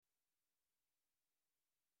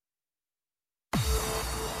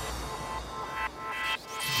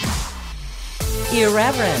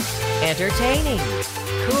Irreverent, entertaining,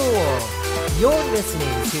 cool. You're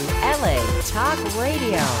listening to LA Talk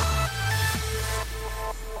Radio.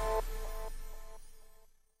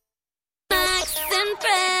 Max and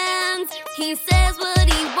friends, he says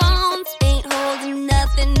what he wants, ain't holding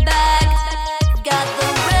nothing back. Got the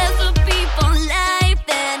recipe for life,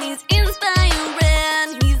 and he's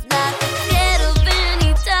inspiring. He's not scared of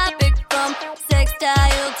any topic, from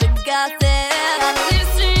sextile to gossip.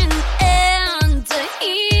 Listen and to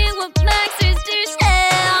hear what Max is to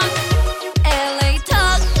share. LA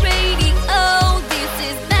Talk Radio, this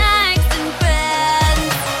is Max and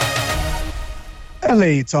Friends.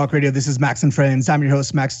 LA Talk Radio, this is Max and Friends. I'm your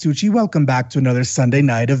host, Max Tucci. Welcome back to another Sunday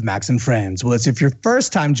night of Max and Friends. Well, it's if your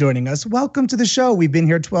first time joining us, welcome to the show. We've been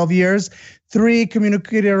here 12 years, 3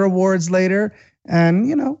 Communicator Awards later, and,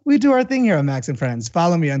 you know, we do our thing here on Max and Friends.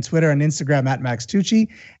 Follow me on Twitter and Instagram at Max Tucci,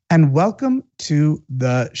 and welcome to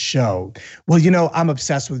the show. Well, you know, I'm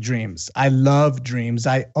obsessed with dreams. I love dreams.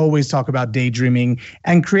 I always talk about daydreaming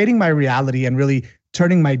and creating my reality and really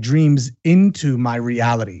turning my dreams into my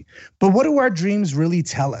reality. But what do our dreams really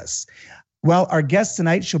tell us? Well, our guest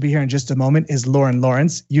tonight, she'll be here in just a moment, is Lauren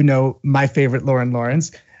Lawrence. You know, my favorite Lauren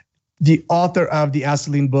Lawrence, the author of the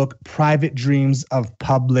Assouline book, Private Dreams of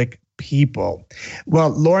Public People. Well,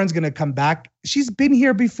 Lauren's going to come back. She's been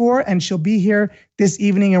here before, and she'll be here this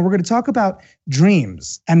evening, and we're going to talk about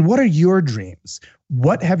dreams. And what are your dreams?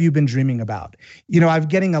 What have you been dreaming about? You know, I'm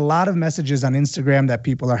getting a lot of messages on Instagram that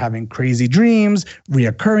people are having crazy dreams,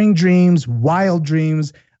 reoccurring dreams, wild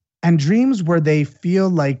dreams, and dreams where they feel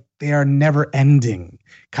like they are never ending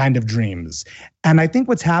kind of dreams. And I think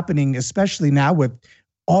what's happening, especially now with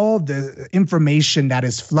all the information that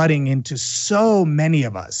is flooding into so many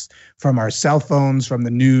of us, from our cell phones, from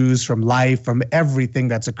the news, from life, from everything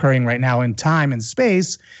that's occurring right now in time and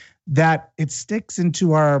space, that it sticks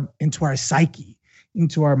into our psyche,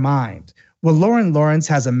 into our mind. Well, Lauren Lawrence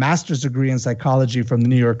has a master's degree in psychology from the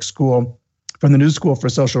New School for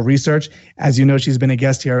Social Research. As you know, she's been a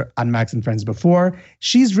guest here on Max and Friends before.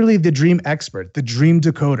 She's really the dream expert, the dream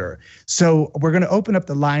decoder. So we're going to open up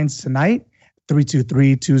the lines tonight,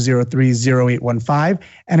 323-203-0815.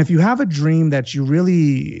 And if you have a dream that you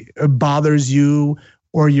really bothers you,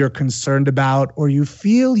 or you're concerned about, or you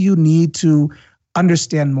feel you need to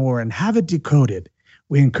understand more and have it decoded,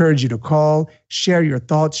 we encourage you to call, share your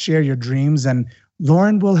thoughts, share your dreams, and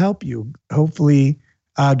Lauren will help you hopefully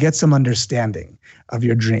get some understanding of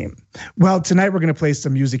your dream. Well, tonight we're going to play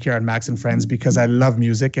some music here on Max and Friends because I love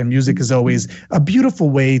music, and music is always a beautiful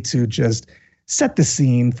way to just set the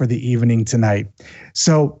scene for the evening tonight.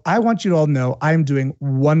 So I want you to all know I'm doing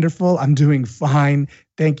wonderful. I'm doing fine.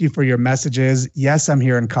 Thank you for your messages. Yes, I'm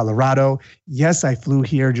here in Colorado. Yes, I flew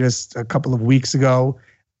here just a couple of weeks ago.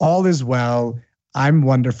 All is well. I'm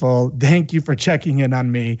wonderful. Thank you for checking in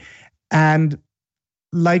on me. And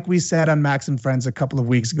like we said on Max and Friends a couple of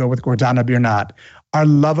weeks ago with Gordana Birnat, our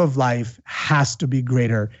love of life has to be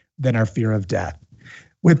greater than our fear of death.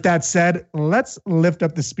 With that said, let's lift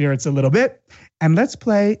up the spirits a little bit and let's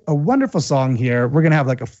play a wonderful song here. We're going to have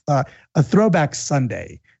like a throwback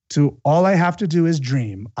Sunday to All I Have to Do Is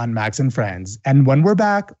Dream on Max and Friends. And when we're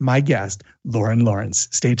back, my guest, Lauren Lawrence.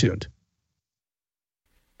 Stay tuned.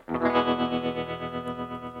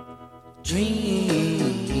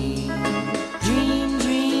 Dream, dream, dream,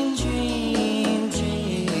 dream,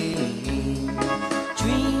 dream,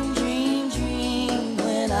 dream, dream, dream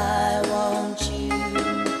when I want you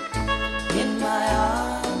in my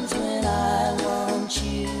arms, when I want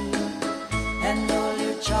you, and all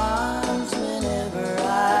your charms whenever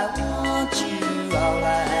I want you. All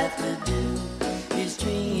I have to do is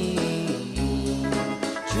dream,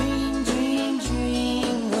 dream, dream,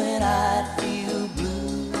 dream when I feel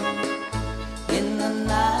blue.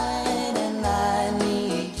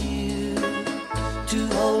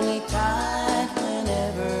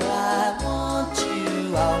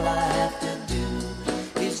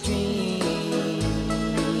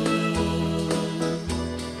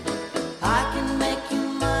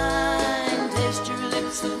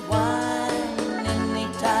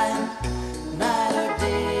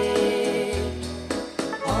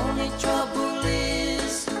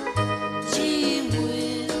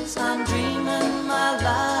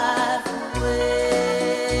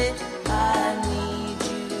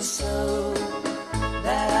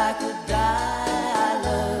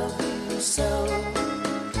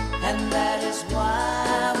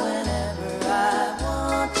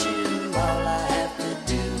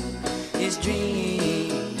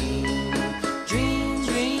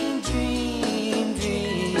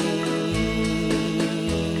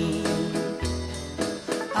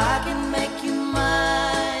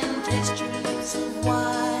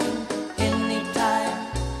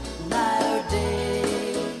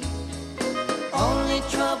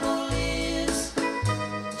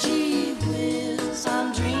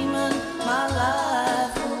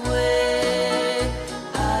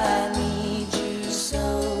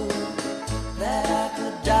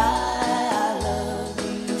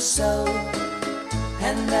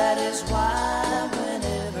 is why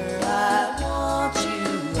whenever I want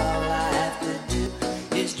you, all I have to do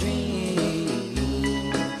is dream.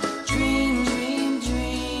 Dream, dream,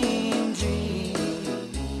 dream, dream.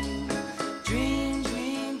 Dream,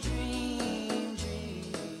 dream, dream, dream.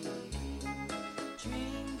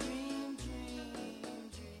 Dream, dream,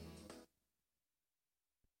 dream.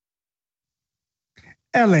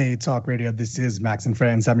 LA Talk Radio. This is Max and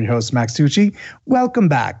Friends. I'm your host, Max Tucci. Welcome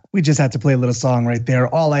back. We just had to play a little song right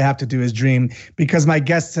there. All I have to do is dream, because my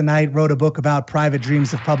guest tonight wrote a book about private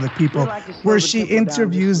dreams of public people, where she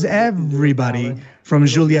interviews everybody from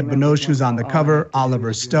Juliette Binoche, who's on the cover,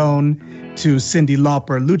 Oliver Stone, to Cyndi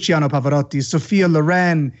Lauper, Luciano Pavarotti, Sophia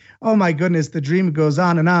Loren. Oh my goodness, the dream goes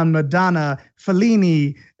on and on. Madonna,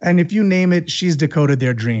 Fellini, and if you name it, she's decoded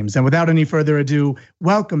their dreams. And without any further ado,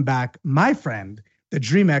 welcome back, my friend, the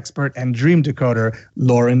dream expert and dream decoder,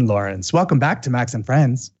 Lauren Lawrence. Welcome back to Max and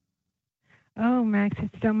Friends. Oh, Max,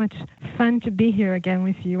 it's so much fun to be here again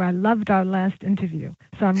with you. I loved our last interview,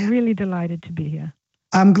 so I'm really delighted to be here.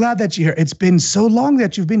 I'm glad that you're here. It's been so long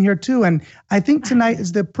that you've been here too. And I think tonight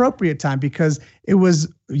is the appropriate time, because it was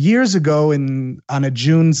years ago on a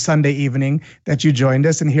June Sunday evening that you joined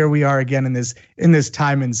us. And here we are again in this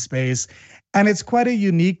time and space. And it's quite a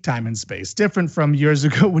unique time and space, different from years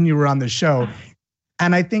ago when you were on the show.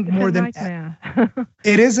 And I think more than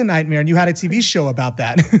it is a nightmare, and you had a TV show about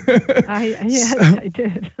that. Yes, I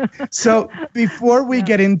did. So before we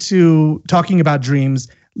get into talking about dreams,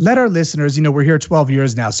 let our listeners, we're here 12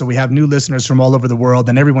 years now, so we have new listeners from all over the world,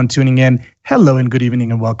 and everyone tuning in. Hello and good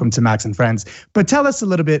evening and welcome to Max and Friends. But tell us a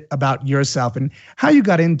little bit about yourself and how you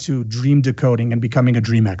got into dream decoding and becoming a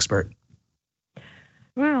dream expert.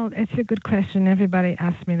 Well, it's a good question. Everybody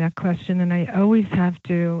asks me that question, and I always have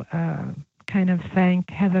to kind of thank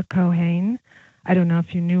Heather Cohane. I don't know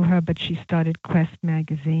if you knew her, but she started Quest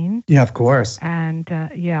magazine. Yeah, of course. And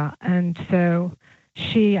and so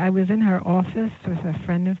I was in her office with a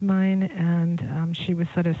friend of mine, and she was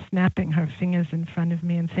sort of snapping her fingers in front of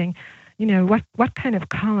me and saying, what kind of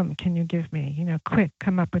column can you give me? Quick,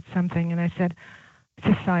 come up with something. And I said,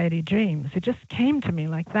 Society Dreams. It just came to me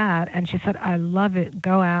like that. And she said, I love it.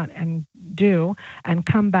 Go out and do, and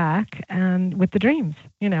come back and with the dreams,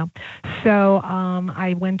 So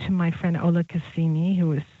I went to my friend Ola Cassini,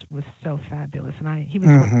 who was so fabulous. And he was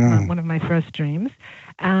one of my first dreams.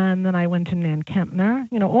 And then I went to Nan Kempner,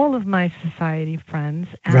 all of my society friends.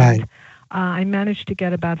 And right. I managed to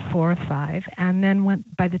get about 4 or 5. And then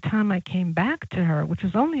by the time I came back to her, which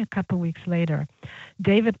was only a couple of weeks later,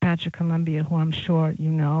 David Patrick Columbia, who I'm sure you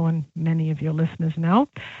know and many of your listeners know,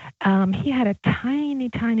 he had a tiny,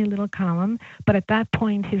 tiny little column. But at that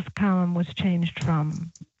point, his column was changed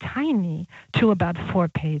from tiny to about 4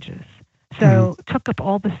 pages. So took up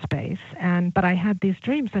all the space, but I had these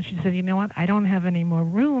dreams. And she said, you know what, I don't have any more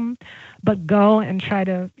room, but go and try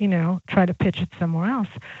to pitch it somewhere else.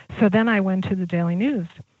 So then I went to the Daily News,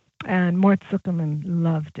 and Mort Zuckerman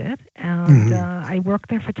loved it. And I worked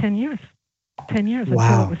there for 10 years. 10 years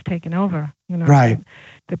until it was taken over. Right.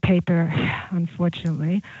 The paper,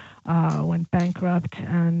 unfortunately, went bankrupt,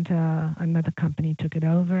 and another company took it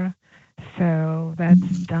over. So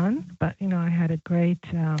that's done. But, I had a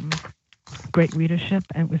great readership,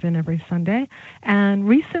 and it was in every Sunday. And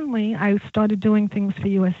recently I started doing things for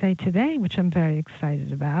USA Today, which I'm very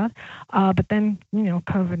excited about. But then,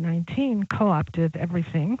 COVID-19 co-opted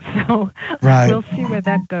everything. So we'll see where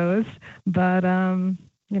that goes. But,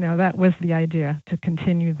 that was the idea, to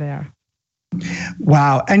continue there.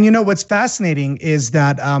 Wow. And what's fascinating is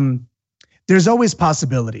that there's always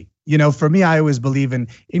possibility. For me, I always believe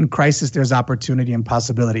in crisis, there's opportunity and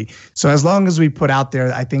possibility. So as long as we put out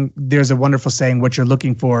there, I think there's a wonderful saying, what you're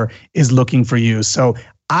looking for is looking for you. So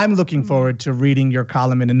I'm looking forward to reading your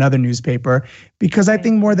column in another newspaper, because I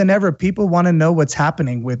think more than ever, people want to know what's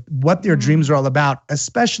happening with what their dreams are all about,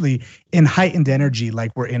 especially in heightened energy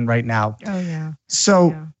like we're in right now. Oh, yeah.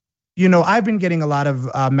 So I've been getting a lot of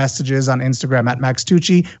messages on Instagram at Max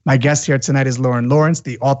Tucci. My guest here tonight is Lauren Lawrence,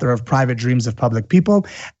 the author of Private Dreams of Public People.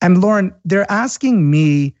 And Lauren, they're asking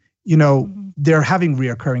me, they're having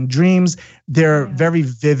reoccurring dreams. They're very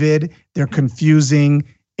vivid. They're confusing.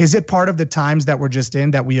 Is it part of the times that we're just in,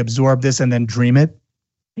 that we absorb this and then dream it?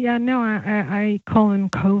 Yeah, no, I call them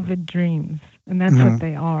COVID dreams. And that's what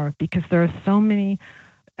they are, because there are so many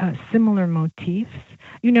similar motifs.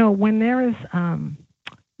 When there is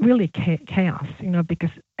really chaos, because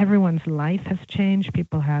everyone's life has changed.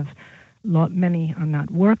 People many are not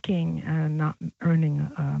working and not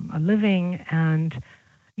earning a living. And,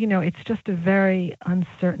 it's just a very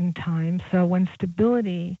uncertain time. So when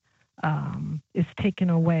stability is taken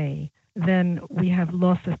away, then we have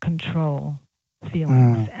loss of control.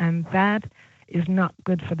 feelings. And that is not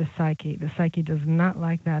good for the psyche. The psyche does not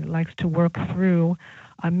like that. It likes to work through,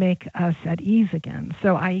 make us at ease again.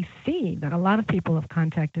 So I see that a lot of people have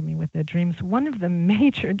contacted me with their dreams. One of the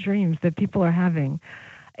major dreams that people are having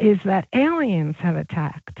is that aliens have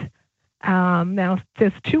attacked. Now,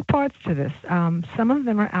 there's two parts to this. Some of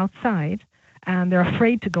them are outside, and they're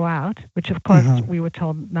afraid to go out, which, of course, we were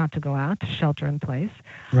told not to go out, to shelter in place.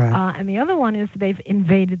 Right. And the other one is they've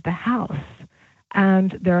invaded the house,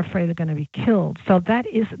 and they're afraid they're going to be killed. So that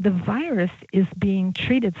is, the virus is being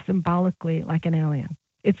treated symbolically like an alien.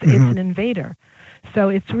 It's an invader. So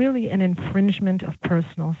it's really an infringement of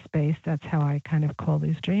personal space. That's how I kind of call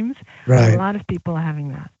these dreams. Right. A lot of people are having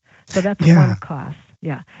that. So that's one class.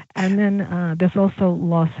 Yeah. And then there's also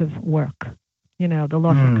loss of work. You know, the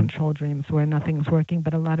loss of control dreams where nothing's working,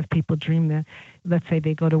 but a lot of people dream that, let's say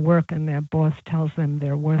they go to work and their boss tells them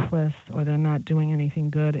they're worthless or they're not doing anything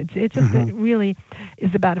good. It just it really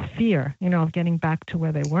is about a fear, you know, of getting back to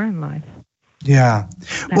where they were in life. Yeah.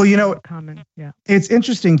 Well, you know, common. Yeah. It's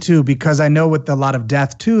interesting too, because I know with a lot of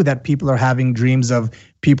death too, that people are having dreams of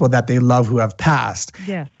people that they love who have passed.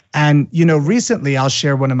 Yes. And, you know, recently I'll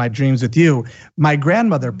share one of my dreams with you. My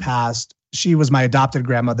grandmother passed. She was my adopted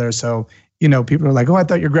grandmother. So, you know, people are like, oh, I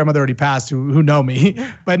thought your grandmother already passed who know me.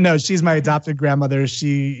 But no, she's my adopted grandmother.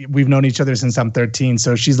 We've known each other since I'm 13.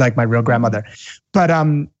 So she's like my real grandmother. But,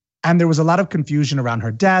 and there was a lot of confusion around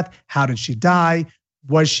her death. How did she die?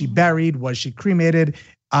 Was she buried? Was she cremated?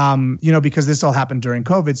 You know, because this all happened during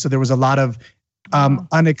COVID. So there was a lot of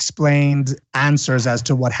unexplained answers as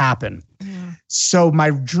to what happened. Yeah. So my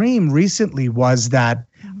dream recently was that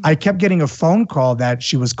I kept getting a phone call that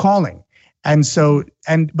she was calling. And so,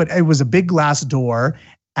 but it was a big glass door,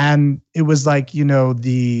 and it was like, you know,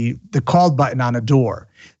 the call button on a door.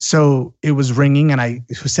 So it was ringing, and I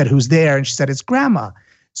said, who's there? And she said, it's Grandma.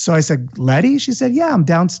 So I said, Letty? She said, yeah, I'm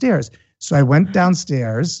downstairs. So I went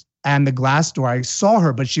downstairs, and the glass door, I saw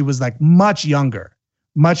her, but she was like much younger,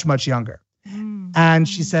 much younger. And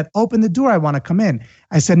she said, open the door. I want to come in.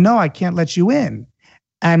 I said, no, I can't let you in.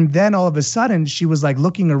 And then all of a sudden she was like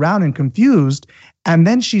looking around and confused. And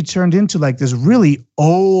then she turned into like this really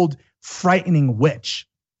old, frightening witch.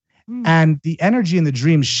 And the energy in the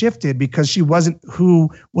dream shifted because she wasn't who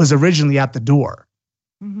was originally at the door.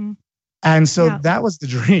 And so that was the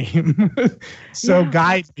dream. So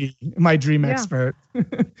guide me, my dream expert.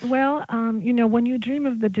 Well, you know, when you dream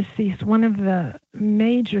of the deceased, one of the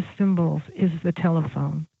major symbols is the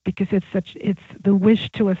telephone, because it's the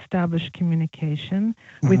wish to establish communication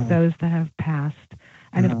with those that have passed.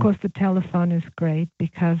 And of course, the telephone is great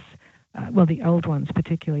because, well, the old ones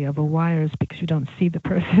particularly over wires, because you don't see the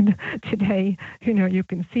person. Today, you know, you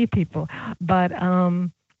can see people, but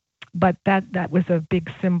that was a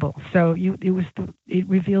big symbol. So it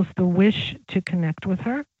reveals the wish to connect with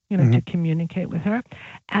her, you know, to communicate with her.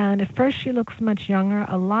 And at first she looks much younger.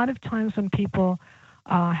 A lot of times when people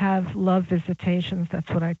have love visitations, that's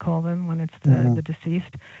what I call them, when it's the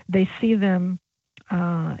deceased, they see them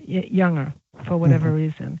younger for whatever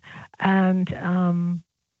reason. And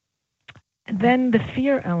then the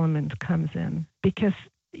fear element comes in, because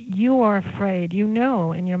you are afraid, you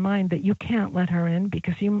know in your mind that you can't let her in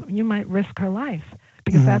because you might risk her life,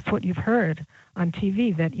 because that's what you've heard on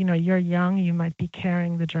TV, that, you know, you're young, you might be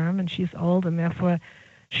carrying the germ, and she's old, and therefore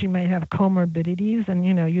she may have comorbidities, and,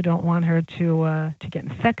 you know, you don't want her to get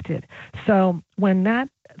infected. So when that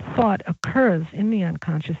thought occurs in the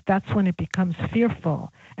unconscious, that's when it becomes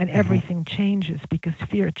fearful, and everything changes, because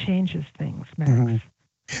fear changes things, Max.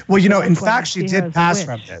 Well, you know, in fact, she did pass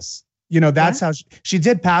from this. You know, that's how she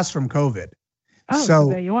did pass from COVID. Oh, so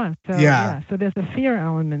there you are. So, so there's a fear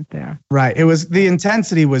element there. Right. It was, the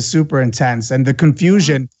intensity was super intense, and the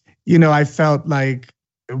confusion, you know, I felt like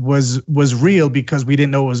was real because we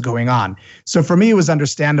didn't know what was going on. So for me, it was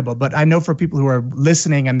understandable. But I know for people who are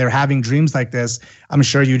listening and they're having dreams like this, I'm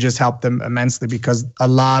sure you just helped them immensely, because a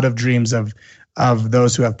lot of dreams of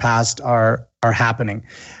those who have passed are happening.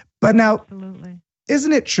 But now, absolutely,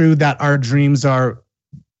 isn't it true that our dreams are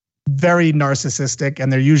very narcissistic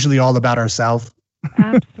and they're usually all about ourselves?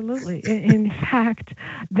 Absolutely. In fact,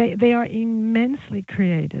 they are immensely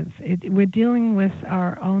creative. We're dealing with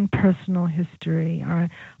our own personal history. Our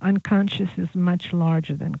unconscious is much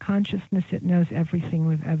larger than consciousness. It knows everything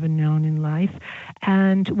we've ever known in life.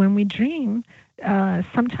 And when we dream,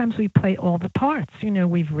 sometimes we play all the parts. You know,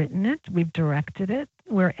 we've written it, we've directed it,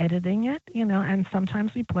 we're editing it, you know, and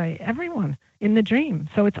sometimes we play everyone in the dream.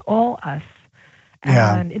 So it's all us.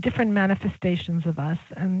 And different manifestations of us.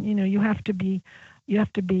 And, you know, you have to be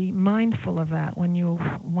mindful of that when you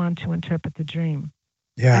want to interpret the dream.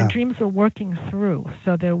 Yeah. And dreams are working through.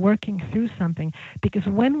 So they're working through something. Because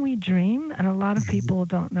when we dream, and a lot of people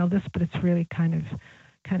don't know this, but it's really kind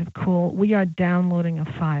of cool, we are downloading a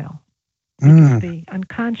file. Because the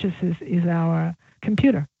unconscious is our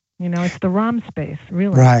computer. It's the ROM space,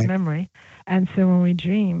 really, Right. memory. And so when we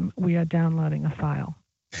dream, we are downloading a file.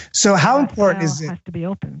 So how That important file is it? has to be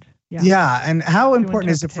opened. Yeah. And how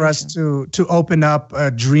important is it for us to open up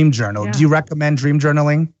a dream journal? Yeah. Do you recommend dream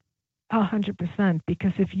journaling? 100%.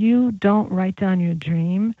 Because if you don't write down your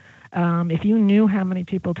dream, if you knew how many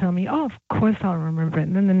people tell me, oh, of course I'll remember it,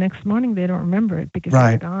 and then the next morning they don't remember it because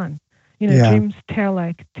Right. it's gone. Yeah. Dreams tear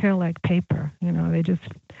like paper. They just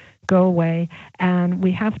go away, and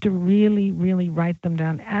we have to really, really write them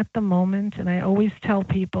down at the moment. And I always tell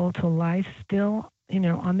people to lie still,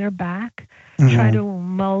 on their back, try to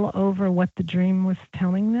mull over what the dream was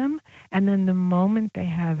telling them, and then the moment they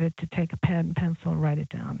have it, to take a pad and pencil, write it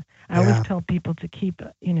down. I always tell people to keep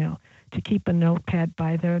a notepad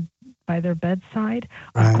by their bedside.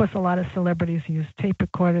 Right. Of course, a lot of celebrities use tape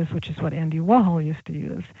recorders, which is what Andy Warhol used to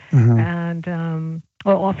use. And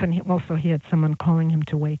often he had someone calling him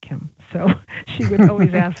to wake him. So she would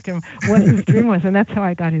always ask him what his dream was, and that's how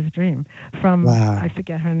I got his dream from. Wow. I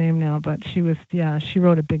forget her name now, but she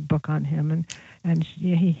wrote a big book on him, and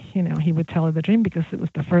he would tell her the dream because it was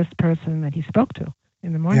the first person that he spoke to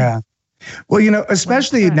in the morning. Yeah. Well,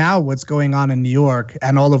 especially now what's going on in New York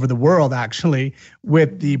and all over the world, actually,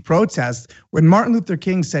 with the protests, when Martin Luther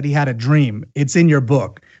King said he had a dream, it's in your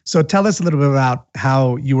book. So tell us a little bit about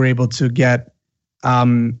how you were able to get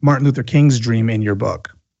Martin Luther King's dream in your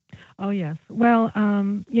book. Oh, yes. Well,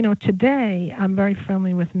 today I'm very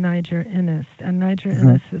friendly with Niger Innes, and Niger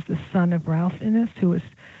Innes is the son of Ralph Innes, who was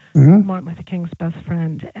Martin Luther King's best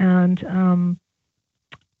friend. And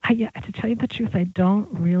to tell you the truth, I don't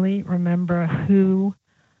really remember who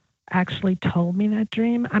actually told me that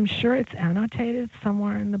dream. I'm sure it's annotated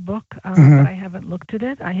somewhere in the book, but I haven't looked at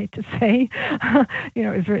it. I hate to say,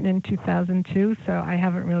 it was written in 2002, so I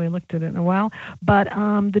haven't really looked at it in a while. But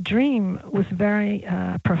the dream was very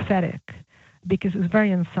prophetic because it was very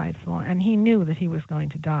insightful, and he knew that he was going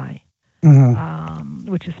to die,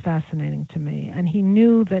 which is fascinating to me. And he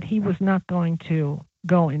knew that he was not going to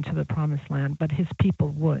go into the promised land, but his people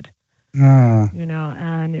would,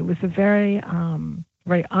 and it was a very,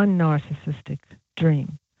 very un-narcissistic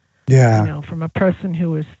dream, from a person who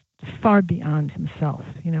was far beyond himself.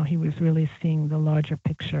 He was really seeing the larger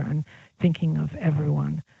picture and thinking of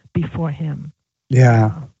everyone before him.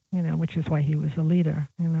 Yeah. Which is why he was a leader.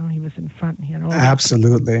 He was in front and he had all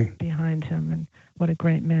Absolutely behind him, and what a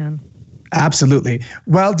great man. Absolutely.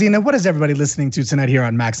 Well, Dina, what is everybody listening to tonight here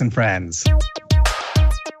on Max and Friends?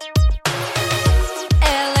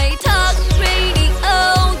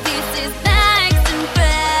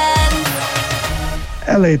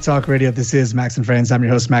 LA Talk Radio. This is Max and Friends. I'm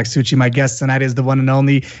your host, Max Tucci. My guest tonight is the one and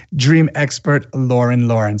only dream expert, Lauren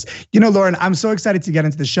Lawrence. Lauren, I'm so excited to get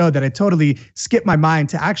into the show that I totally skipped my mind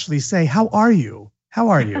to actually say, how are you? How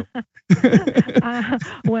are you?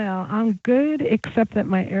 Well, I'm good, except that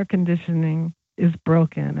my air conditioning is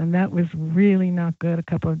broken, and that was really not good a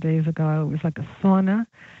couple of days ago. It was like a sauna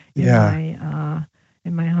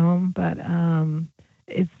in my home, but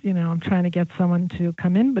it's, I'm trying to get someone to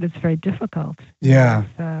come in, but it's very difficult. Yeah.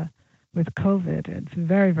 With COVID, it's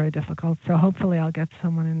very, very difficult. So hopefully I'll get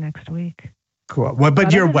someone in next week. Cool. Well,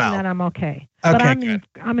 but you're other well. than that, I'm okay. Okay, but good.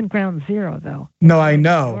 I'm in ground zero, though. No, I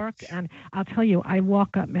know. New York, and I'll tell you, I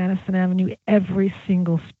walk up Madison Avenue, every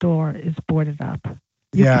single store is boarded up.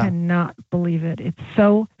 You cannot believe it. It's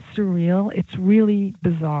so surreal. It's really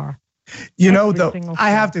bizarre. Though, I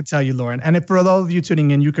have to tell you, Lauren, and if for all of you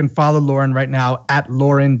tuning in, you can follow Lauren right now at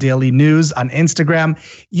Lauren Daily News on Instagram.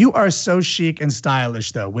 You are so chic and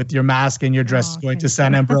stylish, though, with your mask and your dress going to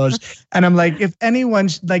San Ambrose. And I'm like, if anyone,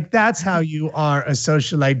 that's how you are a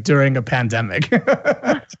socialite during a pandemic.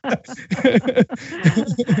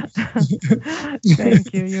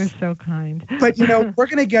 Thank you. You're so kind. But, we're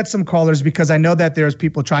going to get some callers because I know that there's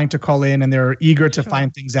people trying to call in and they're eager to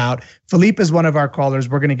find things out. Philippe is one of our callers.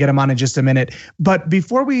 We're going to get him on in just a minute. But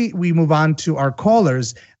before we move on to our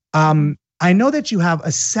callers, I know that you have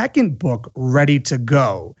a second book ready to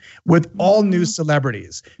go with all new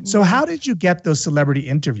celebrities. So how did you get those celebrity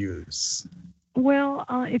interviews? Well,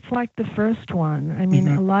 it's like the first one. I mean,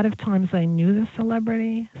 a lot of times I knew the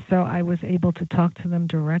celebrity, so I was able to talk to them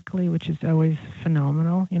directly, which is always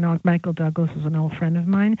phenomenal. Michael Douglas is an old friend of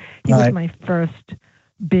mine. He was my first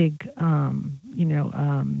big,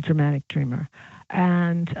 dramatic dreamer.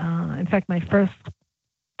 And in fact, my first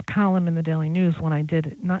column in the Daily News when I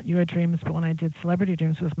did, not Your Dreams, but when I did Celebrity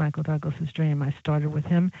Dreams, was Michael Douglas's dream. I started with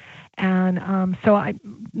him. And so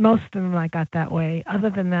most of them I got that way. Other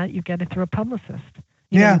than that, you get it through a publicist.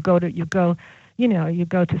 You know, you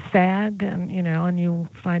go to SAG and you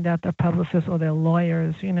find out their publicists or their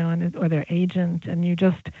lawyers, or their agent, and you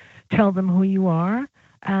just tell them who you are,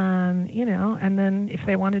 and then if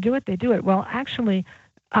they want to do it, they do it. Well, actually,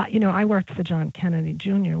 I worked for John Kennedy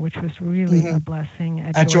Jr., which was really a blessing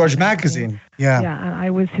at George Magazine. Yeah, and I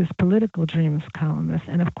was his political dreams columnist,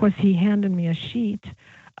 and of course, he handed me a sheet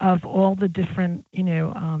of all the different,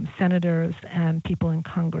 senators and people in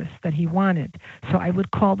Congress that he wanted. So I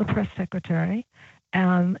would call the press secretary,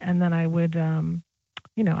 and then I would,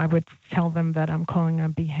 I would tell them that I'm calling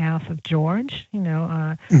on behalf of George,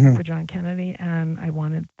 for John Kennedy, and I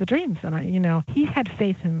wanted the dreams. And he had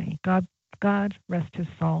faith in me. God rest his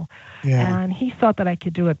soul. Yeah. And he thought that I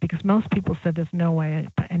could do it because most people said there's no way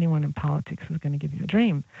anyone in politics is going to give you a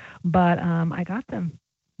dream. But I got them,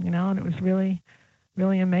 and it was really,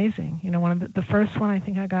 really amazing. One of the first one I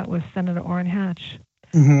think I got was Senator Orrin Hatch.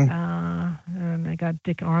 And I got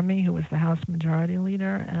Dick Armey, who was the House Majority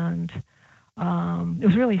Leader. And it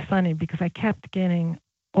was really funny because I kept getting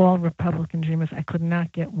all Republican dreamers. I could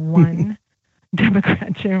not get one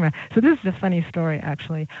Democrat dreamer. So this is a funny story,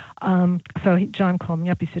 actually. John called me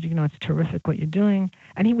up. He said, it's terrific what you're doing.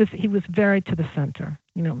 And he was very to the center,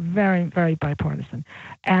 very, very bipartisan.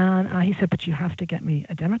 And he said, but you have to get me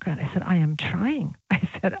a Democrat. I said, I am trying. I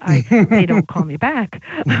said, they don't call me back.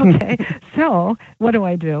 Okay, so what do?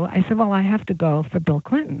 I said, well, I have to go for Bill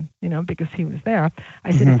Clinton, because he was there.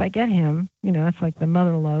 I said, if I get him, it's like the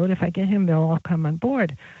mother lode. If I get him, they'll all come on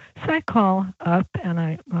board. So I call up and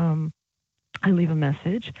I leave a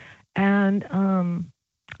message, and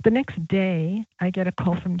the next day I get a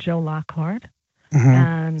call from Joe Lockhart,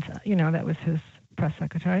 and that was his press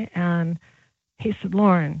secretary, and he said,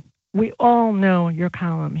 Lauren, we all know your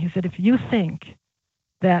column. He said, if you think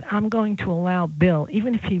that I'm going to allow Bill,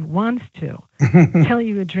 even if he wants to, tell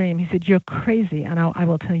you a dream, he said, you're crazy, and I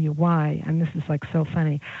will tell you why, and this is like so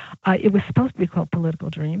funny. It was supposed to be called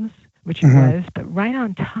Political Dreams, which it was, but right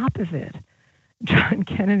on top of it, John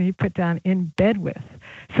Kennedy put down in bed with.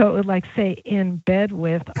 So it would like say in bed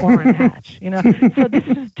with Orrin Hatch, So this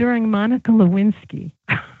was during Monica Lewinsky.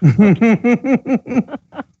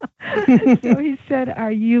 So he said,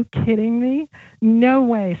 are you kidding me? No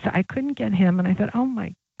way. So I couldn't get him. And I thought, oh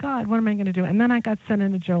my God, what am I going to do? And then I got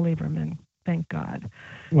Senator Joe Lieberman. Thank God.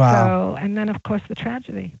 Wow. So, and then of course the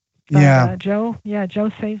tragedy. But, Joe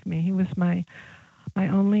saved me. He was my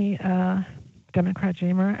only, Democrat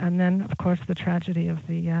dreamer, and then of course the tragedy of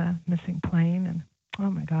the missing plane, and oh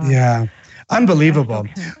my God, unbelievable.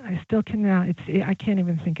 I still can now. I can't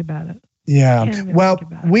even think about it. Yeah. Well,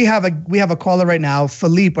 we have a caller right now.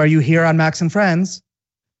 Philippe, are you here on Max and Friends?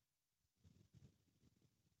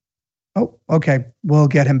 Oh, okay. We'll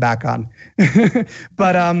get him back on.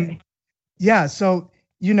 But okay. Yeah. So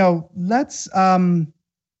let's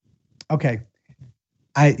okay.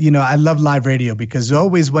 I love live radio because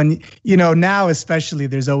always when, now especially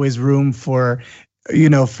there's always room for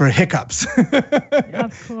hiccups.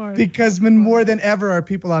 Of course. Because more than ever are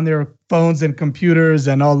people on their phones and computers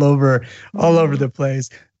and all over the place.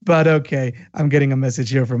 But okay, I'm getting a message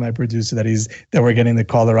here from my producer that we're getting the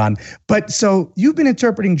caller on. But so you've been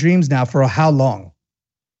interpreting dreams now for how long?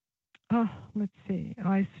 Oh, let's see.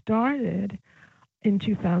 I started in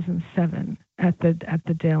 2007 at the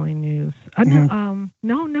Daily News. No,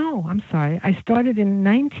 I'm sorry. I started in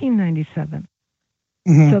 1997.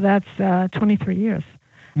 So that's 23 years.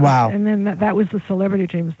 Wow. And then that was the Celebrity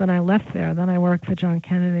Dreams. Then I left there. Then I worked for John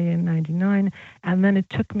Kennedy in 99. And then it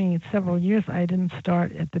took me several years. I didn't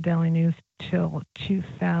start at the Daily News till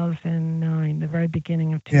 2009, the very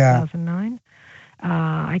beginning of 2009.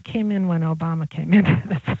 I came in when Obama came in.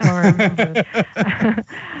 That's how I remember it.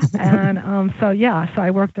 And so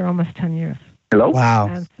I worked there almost 10 years. Hello?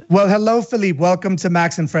 Wow. Well, hello, Philippe. Welcome to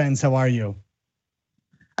Max and Friends. How are you?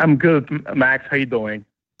 I'm good, Max. How you doing?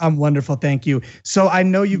 I'm wonderful. Thank you. So I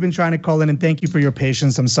know you've been trying to call in, and thank you for your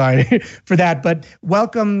patience. I'm sorry for that. But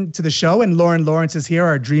welcome to the show. And Lauren Lawrence is here,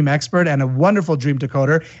 our dream expert and a wonderful dream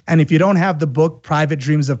decoder. And if you don't have the book, Private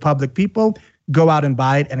Dreams of Public People, go out and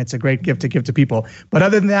buy it. And it's a great gift to give to people. But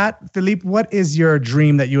other than that, Philippe, what is your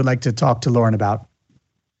dream that you would like to talk to Lauren about?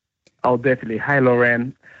 Oh, definitely. Hi,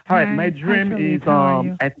 Lauren. All right. My dream is,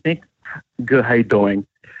 I think, good. How you doing?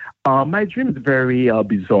 My dream is very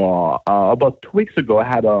bizarre. About 2 weeks ago,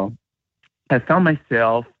 I found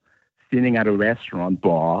myself sitting at a restaurant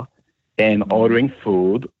bar and ordering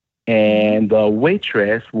food, and the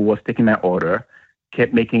waitress who was taking my order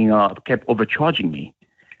kept overcharging me.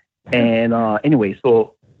 And anyway,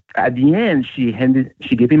 so at the end, she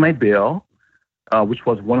gave me my bill, which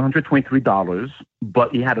was $123,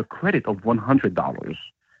 but it had a credit of $100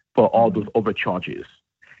 for all those overcharges.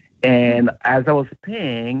 And as I was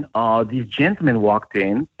paying, this gentleman walked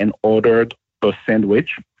in and ordered a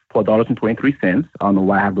sandwich, $4.23. I don't know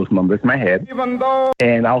why I have those numbers in my head.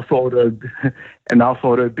 And I also ordered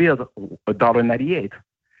bills, $1.98.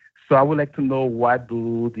 So I would like to know, what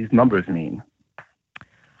do these numbers mean?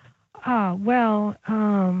 Well,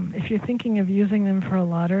 if you're thinking of using them for a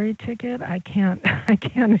lottery ticket, I can't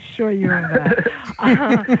assure you of that.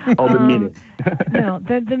 The meaning. No,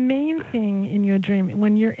 the main thing in your dream,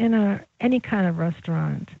 when you're in any kind of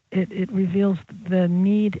restaurant, it reveals the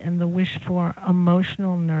need and the wish for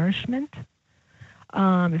emotional nourishment,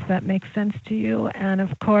 if that makes sense to you. And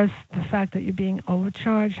of course, the fact that you're being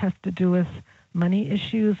overcharged has to do with money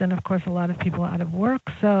issues, and of course, a lot of people are out of work.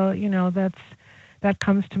 So that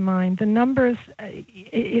comes to mind. The numbers,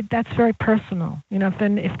 that's very personal.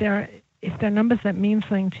 If they're numbers that mean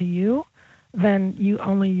something to you, then you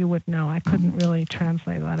would know. I couldn't really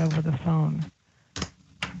translate that over the phone.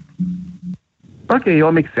 Okay, it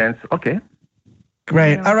all makes sense. Okay.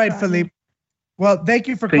 Great. All right, Philippe. Well, thank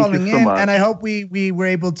you for calling in, and I hope we were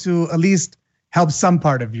able to at least help some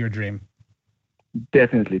part of your dream.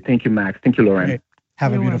 Definitely. Thank you, Max. Thank you, Lauren. Great.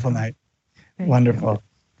 Have You're a beautiful welcome. night. Thank Wonderful. you.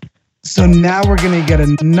 So now we're going to get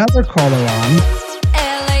another caller on.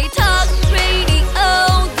 LA Talk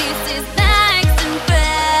Radio, this is Max and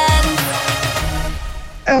Friends.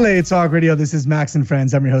 LA Talk Radio, this is Max and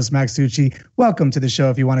Friends. I'm your host, Max Tucci. Welcome to the show.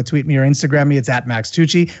 If you want to tweet me or Instagram me, it's at Max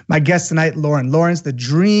Tucci. My guest tonight, Lauren Lawrence, the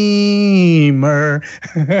dreamer,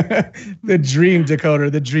 the dream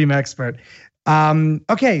decoder, the dream expert.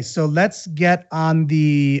 Okay, so let's get on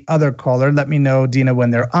the other caller. Let me know, Dina, when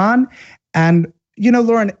they're on. And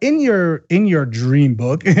Lauren, in your dream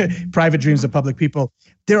book, Private Dreams of Public People,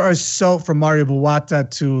 there are from Mario Buwata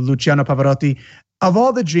to Luciano Pavarotti, of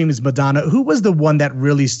all the dreams, Madonna, who was the one that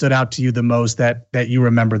really stood out to you the most, that you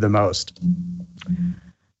remember the most?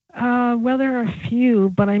 Well, there are a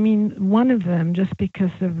few, but I mean, one of them, just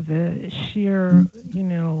because of the sheer,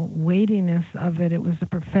 weightiness of it, it was a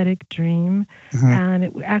prophetic dream, and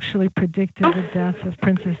it actually predicted the death of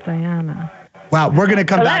Princess Diana. Wow, we're going to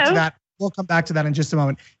come back to that. We'll come back to that in just a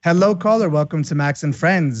moment. Hello, caller. Welcome to Max and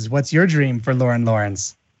Friends. What's your dream for Lauren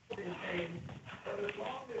Lawrence?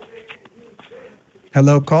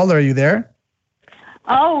 Hello, caller. Are you there?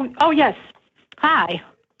 Oh, yes. Hi.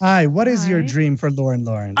 Hi. What is your dream for Lauren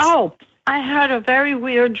Lawrence? Oh, I had a very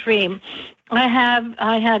weird dream. I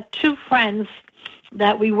had two friends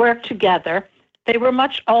that we worked together. They were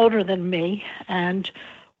much older than me, and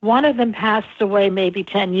one of them passed away maybe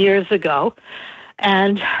 10 years ago.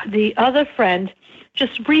 And the other friend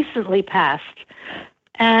just recently passed.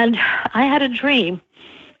 And I had a dream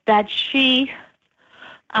that she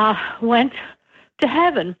went to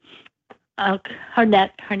heaven. Her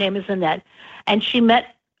name is Annette. And she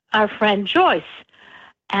met our friend Joyce.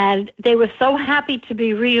 And they were so happy to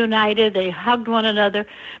be reunited. They hugged one another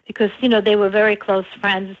because, they were very close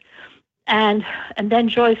friends. And then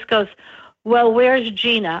Joyce goes, "Well, where's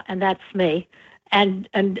Gina?" And that's me. And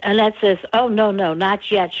Annette says, "Oh, no,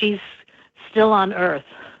 not yet. She's still on Earth."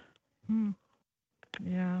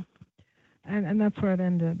 Yeah. And that's where it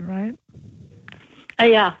ended, right?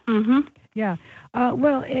 Yeah. Mm-hmm. Yeah.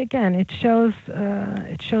 Well, again, it shows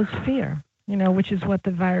fear, which is what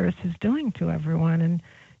the virus is doing to everyone. And,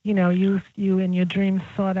 you in your dreams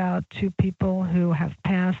sought out two people who have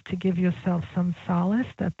passed to give yourself some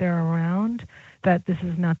solace that they're around, that this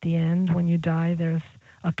is not the end. When you die, there's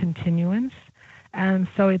a continuance. And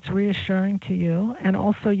so it's reassuring to you. And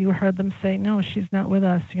also you heard them say, "No, she's not with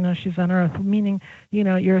us. She's on Earth," meaning,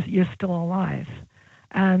 you're still alive.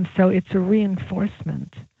 And so it's a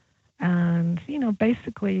reinforcement. And,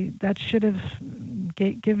 basically that should have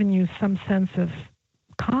given you some sense of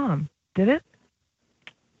calm. Did it?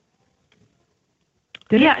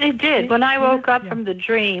 It did. When I woke up from the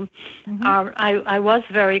dream, I was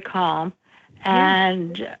very calm.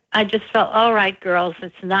 And I just felt, all right, girls,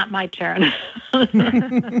 it's not my turn.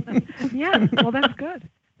 Yeah, well, that's good.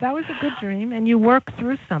 That was a good dream, and you worked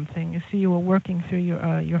through something. You see, you were working through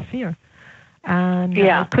your fear. And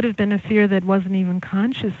it could have been a fear that wasn't even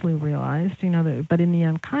consciously realized, but in the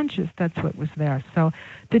unconscious, that's what was there. So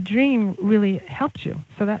the dream really helped you.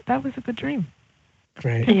 So that was a good dream.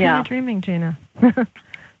 Great. Continue dreaming, Gina.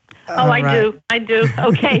 I do.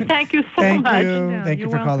 Okay, thank you so much. Thank you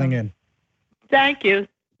for calling in. Thank you.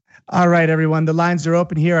 All right, everyone. The lines are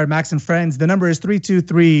open here at Max and Friends. The number is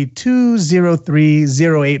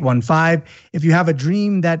 323-203-0815. If you have a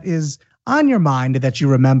dream that is on your mind that you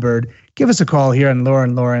remembered, give us a call here and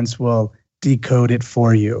Lauren Lawrence will decode it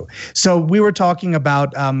for you. So we were talking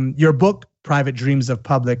about your book, Private Dreams of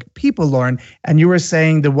Public People, Lauren, and you were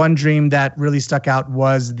saying the one dream that really stuck out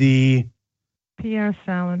was the... Pierre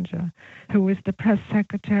Salinger, who was the press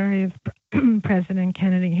secretary of President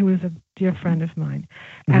Kennedy. He was a dear friend of mine.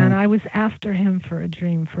 And I was after him for a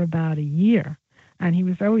dream for about a year. And he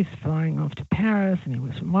was always flying off to Paris, and he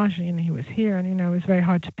was from Washington, and he was here, and, it was very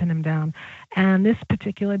hard to pin him down. And this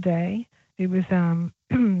particular day, it was 2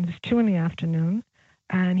 in the afternoon,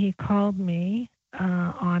 and he called me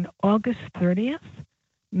on August 30th,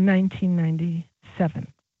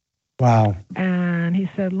 1997. Wow. And he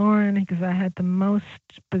said, Lauren, because I had the most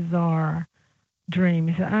bizarre dream.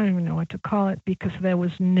 He said, I don't even know what to call it because there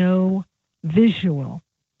was no visual.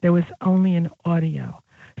 There was only an audio.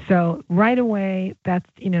 So right away, that's,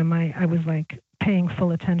 I was like paying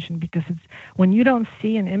full attention because it's when you don't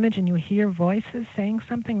see an image and you hear voices saying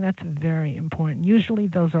something, that's very important. Usually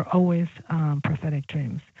those are always prophetic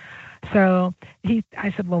dreams. So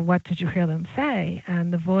I said, well, what did you hear them say?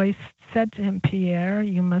 And the voice said to him, Pierre,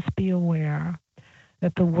 you must be aware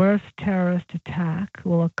that the worst terrorist attack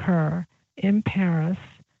will occur in Paris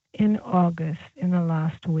in August in the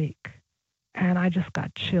last week. And I just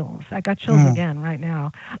got chills. I got chills again right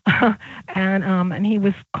now. And he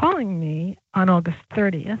was calling me on August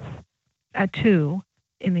 30th at 2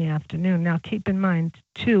 in the afternoon. Now, keep in mind,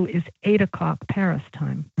 2 is 8 o'clock Paris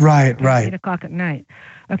time. Right. 8 o'clock at night.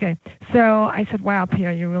 Okay. So I said, wow,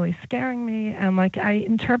 Pierre, you're really scaring me. And I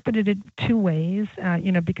interpreted it 2 ways,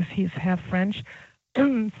 because he's half French.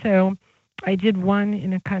 So I did one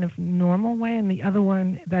in a kind of normal way and the other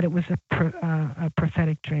one that it was a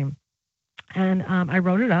prophetic dream. And I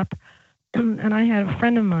wrote it up, and I had a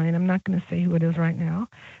friend of mine, I'm not going to say who it is right now,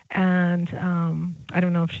 and I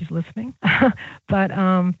don't know if she's listening, but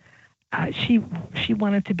she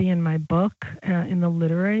wanted to be in my book in the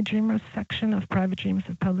literary dreamers section of Private Dreams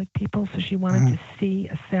of Public People, so she wanted to see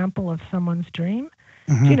a sample of someone's dream,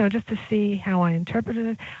 just to see how I interpreted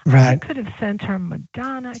it. Right. I could have sent her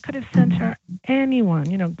Madonna, I could have sent her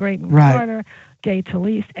anyone, Great Carter, Gay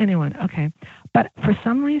Talese, anyone, okay. But for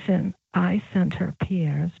some reason, I sent her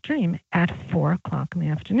Pierre's dream at 4 o'clock in the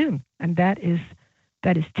afternoon, and that is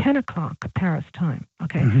 10 o'clock Paris time.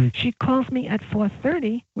 Okay, She calls me at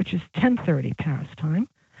 4:30, which is 10:30 Paris time,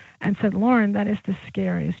 and said, Lauren, that is the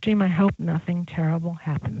scariest dream. I hope nothing terrible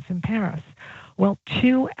happens in Paris. Well,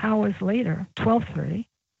 2 hours later, 12:30,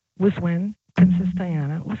 was when Princess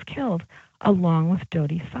Diana was killed, along with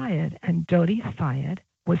Dodi Fayed, and Dodi Fayed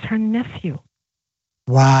was her nephew.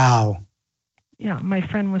 Wow. Yeah, my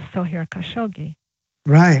friend was Sohair Khashoggi.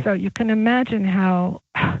 Right. So you can imagine how,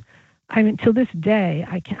 till this day,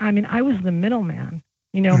 I was the middleman.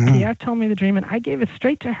 Pierre told me the dream, and I gave it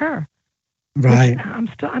straight to her. Right.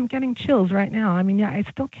 I'm getting chills right now. I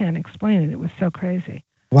still can't explain it. It was so crazy.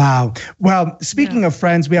 Wow. Well, speaking of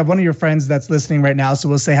friends, we have one of your friends that's listening right now. So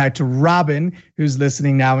we'll say hi to Robin, who's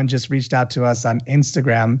listening now and just reached out to us on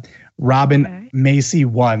Instagram. Robin Macy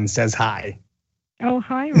 1 says hi. Oh,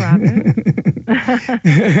 hi, Robin.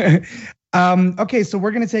 Okay, so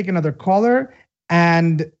we're going to take another caller.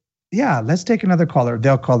 And let's take another caller.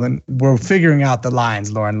 They'll call in. We're figuring out the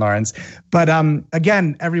lines, Lauren Lawrence. But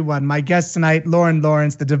again, everyone, my guest tonight, Lauren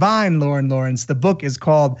Lawrence, the divine Lauren Lawrence. The book is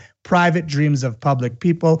called Private Dreams of Public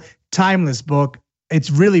People. Timeless book.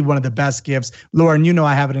 It's really one of the best gifts. Lauren,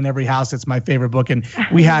 I have it in every house. It's my favorite book. And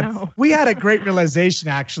we had a great realization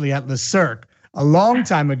actually at Le Cirque. A long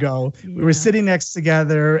time ago, we were sitting next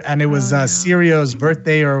together, and it was Sirio's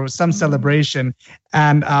birthday or some celebration,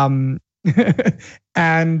 and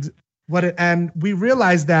we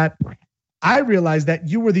realized that I realized that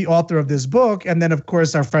you were the author of this book, and then of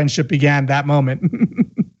course our friendship began that moment.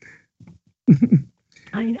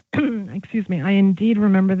 Excuse me. I indeed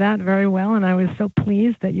remember that very well, and I was so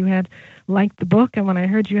pleased that you had liked the book. And when I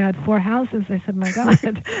heard you had 4 houses, I said, "My God,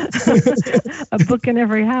 a book in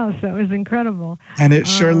every house!" That was incredible. And it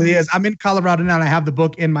surely is. I'm in Colorado now, and I have the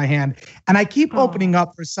book in my hand, and I keep opening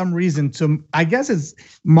up for some reason to. I guess it's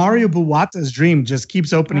Mario Buwata's dream just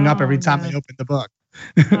keeps opening up every time I open the book.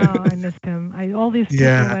 I missed him. All these people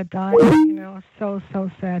that died, so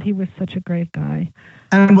sad. He was such a great guy.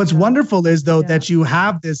 And what's wonderful is, though, that you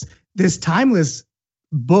have this timeless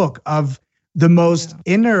book of the most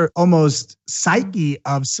inner, almost psyche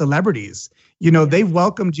of celebrities. They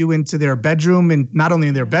welcomed you into their bedroom, and not only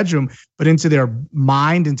in their bedroom, but into their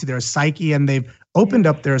mind, into their psyche, and they've opened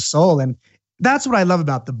up their soul. And that's what I love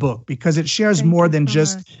about the book, because it shares more than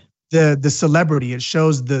just the celebrity. It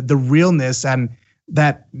shows the realness and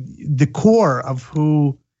that the core of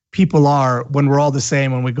who people are when we're all the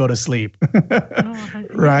same when we go to sleep.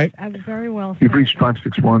 Right? Very well said. You've reached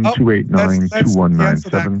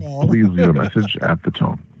 561-289-2197. Please leave a message at the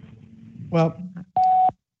tone. Well,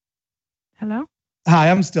 hello?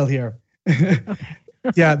 Hi, I'm still here. Okay.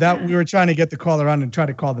 Yeah, that we were trying to get the caller on and try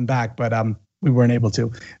to call them back, but we weren't able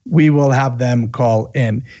to. We will have them call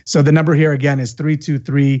in. So the number here again is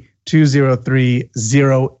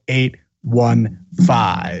 323-203-0815.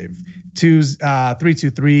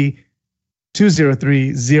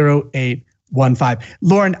 323-203-0815.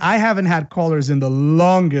 Lauren, I haven't had callers in the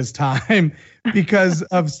longest time because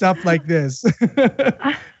of stuff like this.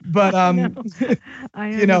 But I understand.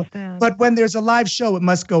 but when there's a live show, it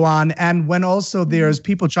must go on. And when also there's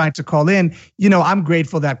people trying to call in, I'm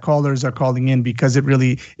grateful that callers are calling in because it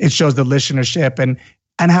shows the listenership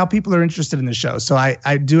and how people are interested in the show. So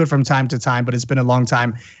I do it from time to time, but it's been a long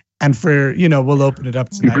time. And we'll open it up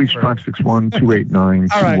tonight. You've reached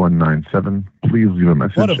 561-289-2197. Please leave a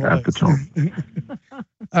message at the tone.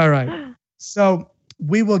 All right. So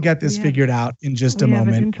we will get this figured out in just a moment.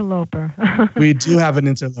 We have an interloper. We do have an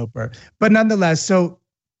interloper. But nonetheless, so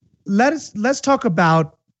let's talk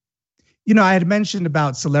about, I had mentioned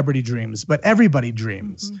about celebrity dreams, but everybody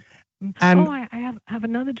dreams. Mm-hmm. And I have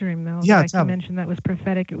another dream, though. Yeah, I mentioned that was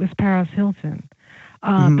prophetic. It was Paris Hilton.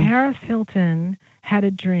 Paris Hilton had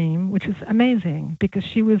a dream, which is amazing because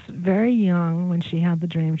she was very young when she had the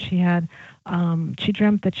dream. She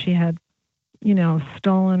dreamt that she had,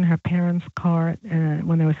 stolen her parents' car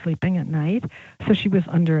when they were sleeping at night. So she was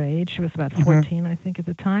underage. She was about 14, I think, at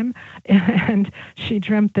the time. And she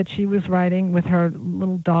dreamt that she was riding with her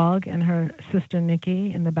little dog and her sister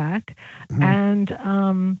Nikki in the back.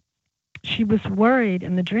 And she was worried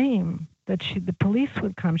in the dream that the police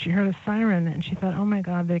would come. She heard a siren and she thought, oh my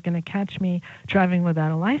God, they're going to catch me driving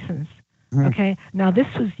without a license. Okay. Now this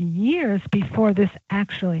was years before this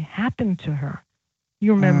actually happened to her.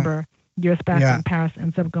 You remember years back when Paris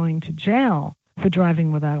ends up going to jail for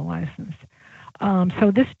driving without a license.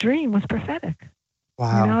 So this dream was prophetic.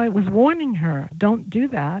 Wow. It was warning her, don't do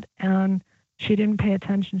that. And she didn't pay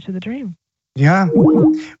attention to the dream. Yeah.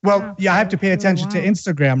 Well, I have to pay attention to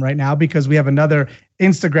Instagram right now because we have another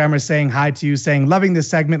Instagrammer saying hi to you, saying, loving this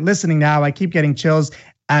segment, listening now. I keep getting chills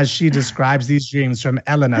as she describes these dreams from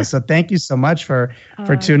Elena. So thank you so much for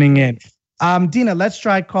tuning in. Dina, let's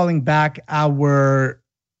try calling back our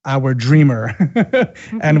dreamer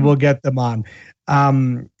and we'll get them on.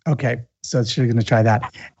 Okay. So she's going to try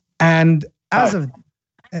that. And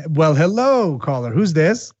hello, caller. Who's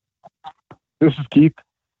this? This is Keith.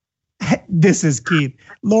 This is Keith.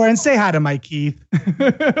 Lauren, say hi to my Keith.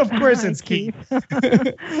 Of course, it's Keith.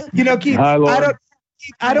 Keith, hi,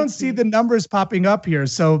 I don't see the numbers popping up here,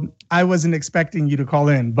 so I wasn't expecting you to call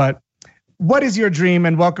in. But what is your dream?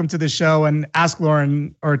 And welcome to the show. And ask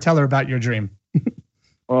Lauren or tell her about your dream.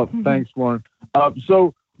 Well, thanks, Lauren.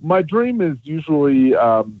 So my dream is usually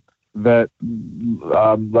that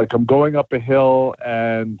like I'm going up a hill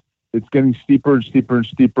and it's getting steeper and steeper and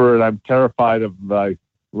steeper, and I'm terrified of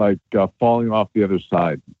falling off the other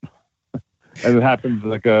side. And it happens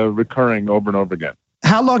like recurring over and over again.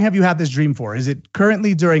 How long have you had this dream for? Is it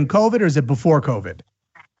currently during COVID or is it before COVID?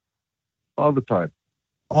 All the time.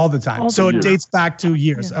 All the time. So it dates back to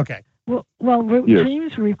years. Yeah. Okay.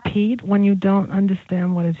 Dreams repeat when you don't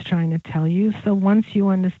understand what it's trying to tell you. So once you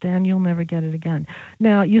understand, you'll never get it again.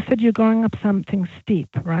 Now, you said you're going up something steep,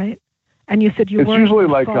 right? And you said it's usually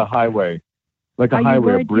like a highway, a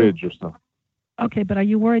bridge or something. Okay, but are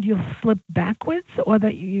you worried you'll slip backwards, or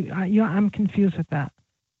that I'm confused with that?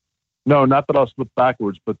 No, not that I'll slip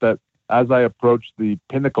backwards, but that as I approach the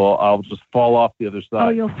pinnacle, I'll just fall off the other side. Oh,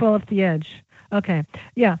 you'll fall off the edge. Okay,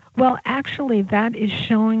 yeah. Well, actually, that is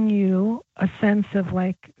showing you a sense of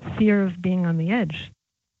fear of being on the edge,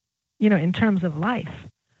 in terms of life.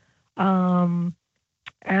 And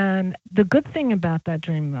the good thing about that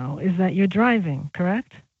dream, though, is that you're driving,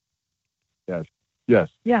 correct?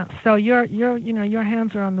 Yes. Yeah. So your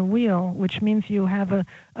hands are on the wheel, which means you have a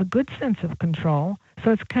good sense of control.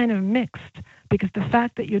 So it's kind of mixed because the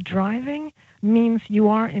fact that you're driving means you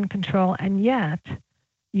are in control, and yet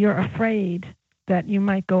you're afraid that you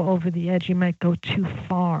might go over the edge, you might go too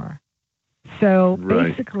far. So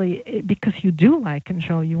basically, because you do like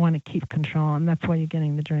control, you want to keep control, and that's why you're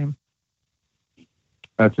getting the dream.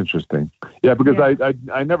 That's interesting. Yeah, because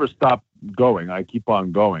I never stop going. I keep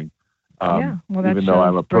on going. Even though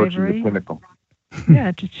I'm approaching the pinnacle. Yeah,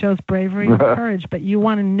 it just shows bravery and courage. But you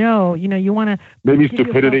want to know, you want to maybe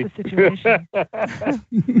stupidity. The situation.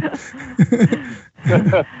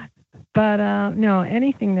 But no,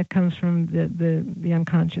 anything that comes from the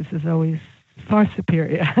unconscious is always far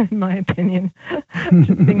superior, in my opinion,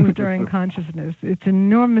 to things during consciousness. It's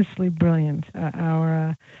enormously brilliant,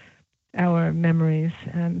 our memories,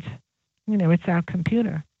 and, it's our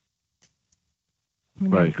computer.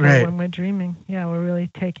 Right. So Great. when we're dreaming, we're really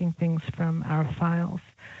taking things from our files.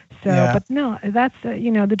 So, but no, that's,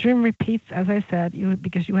 the dream repeats, as I said,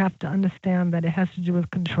 because you have to understand that it has to do with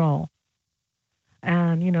control.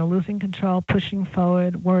 And, losing control, pushing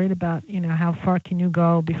forward, worried about, how far can you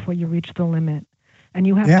go before you reach the limit. And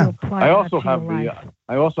you have to apply that to your life.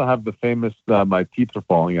 I also have the famous my teeth are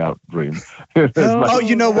falling out dream.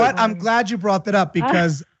 You know what? I'm glad you brought that up,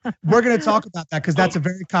 because we're going to talk about that, because that's a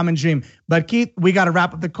very common dream. But Keith, we got to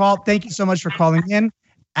wrap up the call. Thank you so much for calling in.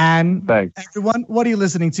 And thanks. Everyone, what are you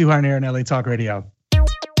listening to here on LA Talk Radio?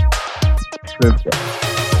 LA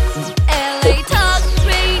Talk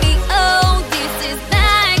Radio, this is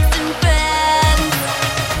Max and Friends.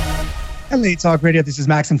 LA Talk Radio, this is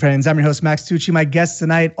Max and Friends. I'm your host, Max Tucci. My guest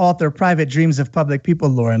tonight, author, Private Dreams of Public People,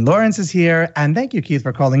 Lauren Lawrence is here. And thank you, Keith,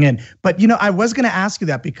 for calling in. But, I was going to ask you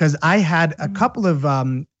that because I had a couple of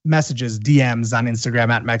messages, DMs on Instagram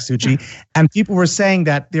at Max Tucci, and people were saying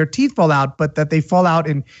that their teeth fall out, but that they fall out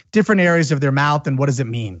in different areas of their mouth. And what does it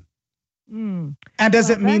mean? And does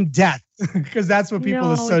it mean death? Because that's what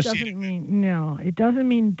people associate. It doesn't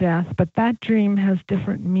mean death, but that dream has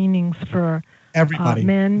different meanings for everybody,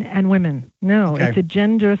 men and women. It's a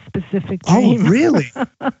gender-specific dream. Oh, really?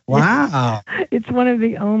 Wow. It's one of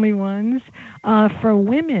the only ones. For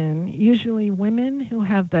women, usually women who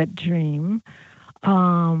have that dream,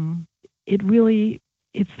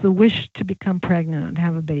 it's the wish to become pregnant and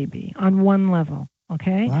have a baby on one level.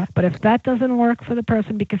 Okay. Wow. But if that doesn't work for the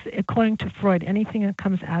person, because according to Freud, anything that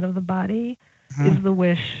comes out of the body is the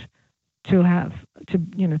wish to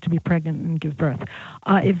be pregnant and give birth.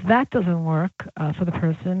 If that doesn't work for the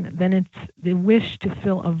person, then it's the wish to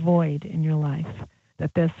fill a void in your life,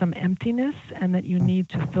 that there's some emptiness and that you need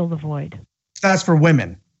to fill the void. That's for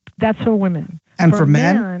women. That's for women. And for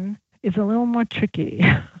men? It's a little more tricky.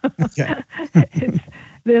 Okay.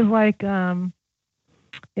 There's like,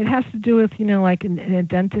 it has to do with, like in a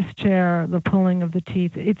dentist chair, the pulling of the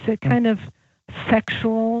teeth. It's a kind of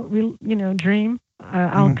sexual, dream.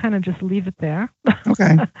 I'll kind of just leave it there.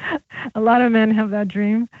 Okay. A lot of men have that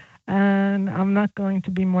dream, and I'm not going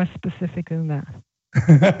to be more specific than that.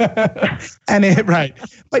 Right.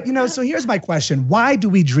 But, so here's my question. Why do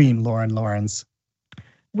we dream, Lauren Lawrence?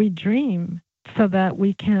 We dream so that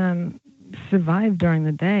we can survive during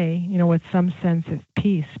the day, with some sense of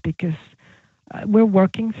peace, because we're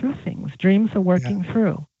working through things. Dreams are working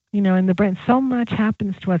through, in the brain. So much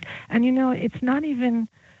happens to us. And, it's not even,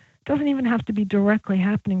 doesn't even have to be directly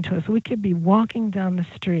happening to us. We could be walking down the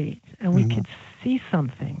street and we could see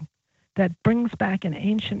something that brings back an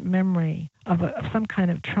ancient memory of some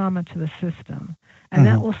kind of trauma to the system. And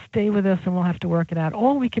that will stay with us and we'll have to work it out.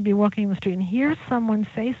 Or we could be walking the street and hear someone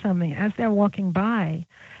say something as they're walking by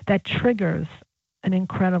that triggers an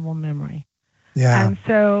incredible memory. Yeah. And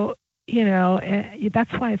so,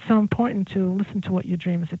 that's why it's so important to listen to what your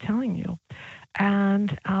dreams are telling you.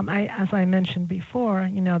 And as I mentioned before,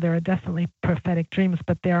 there are definitely prophetic dreams,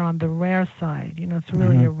 but they're on the rare side. It's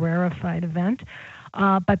really a rarefied event.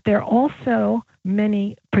 But there are also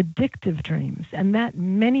many predictive dreams, and that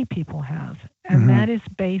many people have. And that is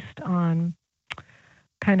based on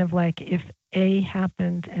kind of like if A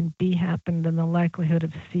happened and B happened, then the likelihood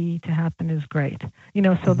of C to happen is great.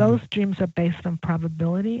 So those dreams are based on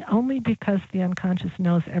probability only because the unconscious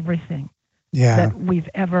knows everything that we've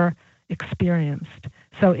ever experienced.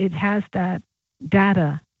 So it has that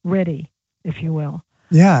data ready, if you will.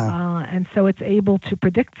 Yeah. And so it's able to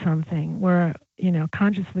predict something where,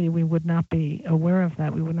 consciously we would not be aware of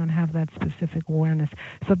that. We would not have that specific awareness.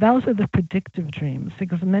 So those are the predictive dreams,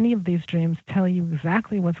 because many of these dreams tell you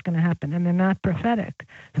exactly what's going to happen, and they're not prophetic.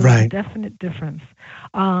 So there's a definite difference.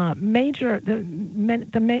 The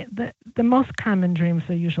most common dreams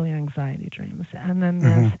are usually anxiety dreams, and then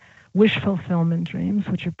there's wish fulfillment dreams,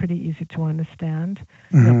 which are pretty easy to understand.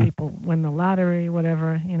 People win the lottery,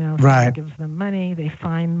 whatever, someone gives them money, they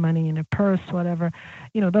find money in a purse, whatever.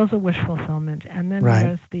 Those are wish fulfillment. And then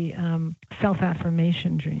there's the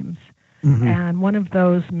self-affirmation dreams. And one of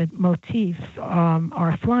those motifs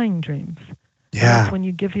are flying dreams. That's when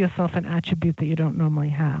you give yourself an attribute that you don't normally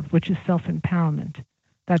have, which is self-empowerment.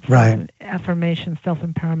 That's affirmation,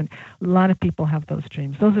 self-empowerment. A lot of people have those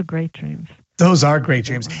dreams. Those are great dreams. Those are great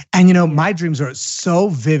dreams. And, my dreams are so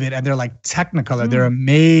vivid and they're like Technicolor. They're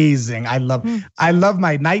amazing. I love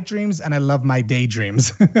my night dreams and I love my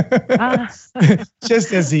daydreams.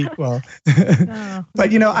 Just as equal.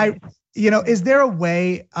 But, is there a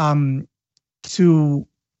way to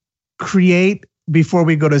create before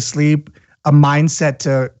we go to sleep a mindset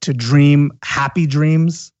to dream happy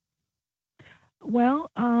dreams? Well,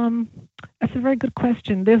 that's a very good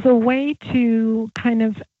question. There's a way to kind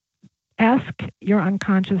of ask your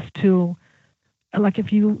unconscious to, like,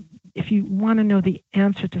 if you want to know the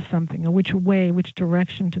answer to something or which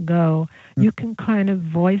direction to go, you can kind of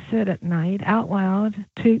voice it at night out loud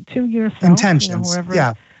to yourself. Intentions. Whoever.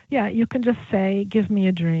 Yeah. Yeah, you can just say, give me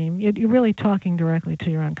a dream. You're really talking directly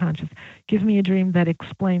to your unconscious. Give me a dream that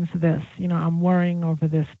explains this. I'm worrying over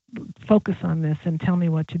this. Focus on this and tell me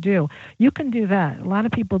what to do. You can do that. A lot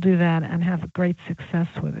of people do that and have great success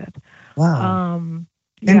with it. Wow.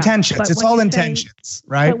 Intentions. It's all intentions,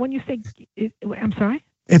 right? But when you say, I'm sorry?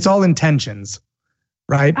 It's all intentions,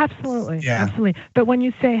 right? Absolutely. Yeah. Absolutely. But when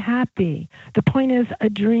you say happy, the point is a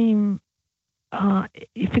dream,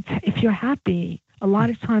 if you're happy, a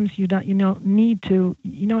lot of times you don't need your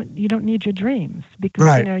dreams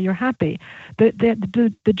because you're happy.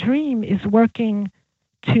 The dream is working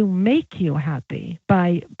to make you happy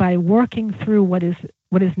by working through what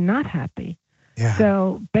is not happy. Yeah.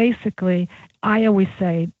 So basically, I always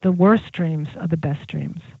say the worst dreams are the best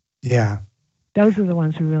dreams. Yeah. Those are the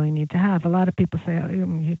ones we really need to have. A lot of people say, "Oh,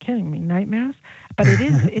 you're kidding me, nightmares," but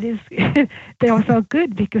it is. They're so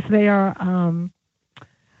good because they are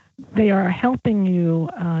helping you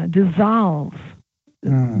dissolve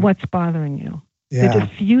what's bothering you. Yeah. They're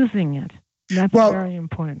diffusing it. That's very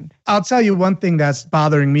important. I'll tell you one thing that's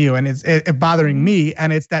bothering me, and it's bothering me,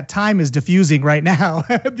 and it's that time is diffusing right now.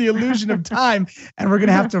 The illusion of time, and we're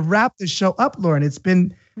gonna have to wrap the show up, Lauren. It's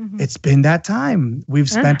been that time. We've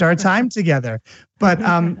spent our time together. But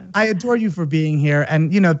I adore you for being here,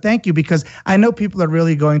 and thank you, because I know people are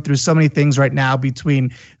really going through so many things right now between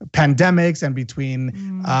pandemics and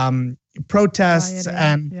between protests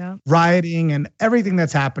rioting and everything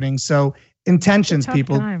that's happening. So intentions,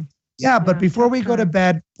 people. Time. Yeah, but before we go to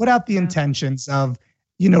bed, put out the intentions of,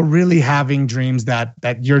 really having dreams that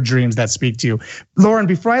your dreams that speak to you. Lauren,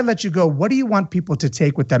 before I let you go, what do you want people to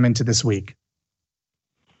take with them into this week?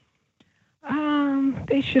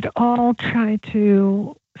 They should all try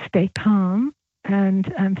to stay calm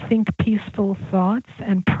and think peaceful thoughts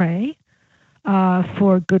and pray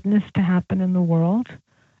for goodness to happen in the world.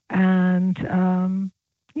 And,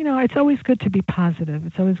 it's always good to be positive.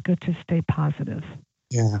 It's always good to stay positive.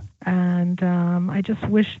 Yeah. And I just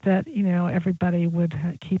wish that, everybody would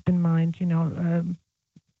keep in mind,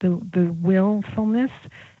 the willfulness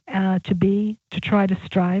to try to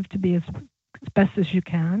strive to be as best as you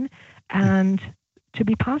can and to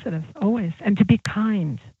be positive always and to be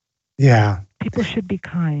kind. Yeah. People should be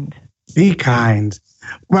kind. Be kind.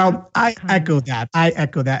 Well, I echo that.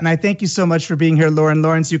 And I thank you so much for being here, Lauren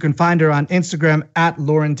Lawrence. You can find her on Instagram at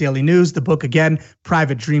Lauren Daily News. The book, again,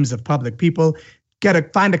 Private Dreams of Public People.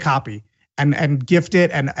 Find a copy and gift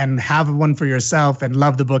it and have one for yourself and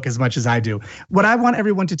love the book as much as I do. What I want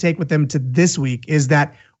everyone to take with them to this week is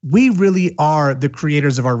that we really are the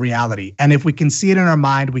creators of our reality. And if we can see it in our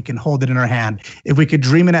mind, we can hold it in our hand. If we could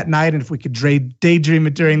dream it at night and if we could daydream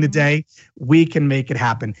it during the day, we can make it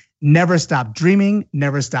happen. Never stop dreaming,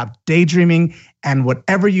 never stop daydreaming. And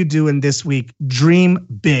whatever you do in this week, dream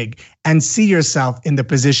big and see yourself in the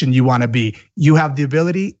position you want to be. You have the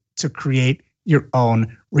ability to create your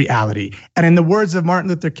own reality. And in the words of Martin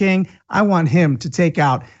Luther King, I want him to take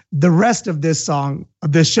out the rest of this song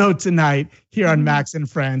of the show tonight here on Max and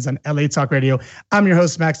Friends on LA Talk Radio. I'm your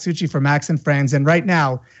host, Max Tucci for Max and Friends. And right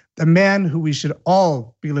now, the man who we should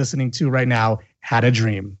all be listening to right now had a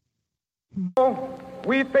dream.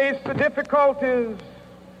 We face the difficulties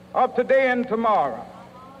of today and tomorrow.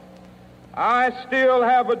 I still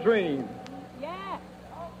have a dream.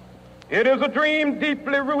 It is a dream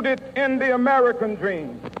deeply rooted in the American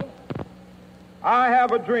dream. I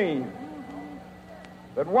have a dream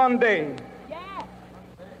that one day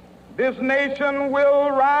this nation will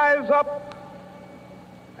rise up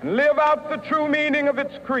and live out the true meaning of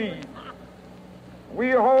its creed.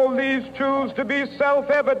 We hold these truths to be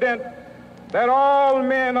self-evident, that all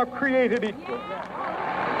men are created equal.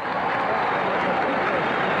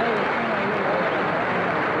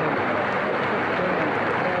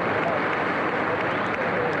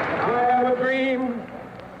 Dream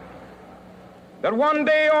that one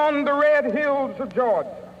day on the red hills of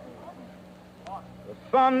Georgia, the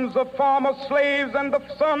sons of former slaves and the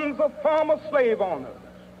sons of former slave owners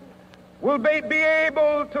will be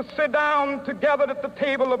able to sit down together at the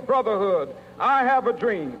table of brotherhood. I have a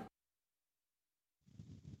dream.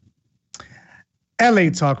 LA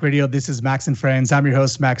Talk Radio, this is Max and Friends. I'm your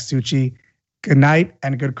host, Max Tucci. Good night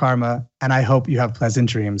and good karma, and I hope you have pleasant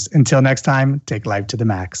dreams. Until next time, take life to the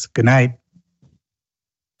max. Good night.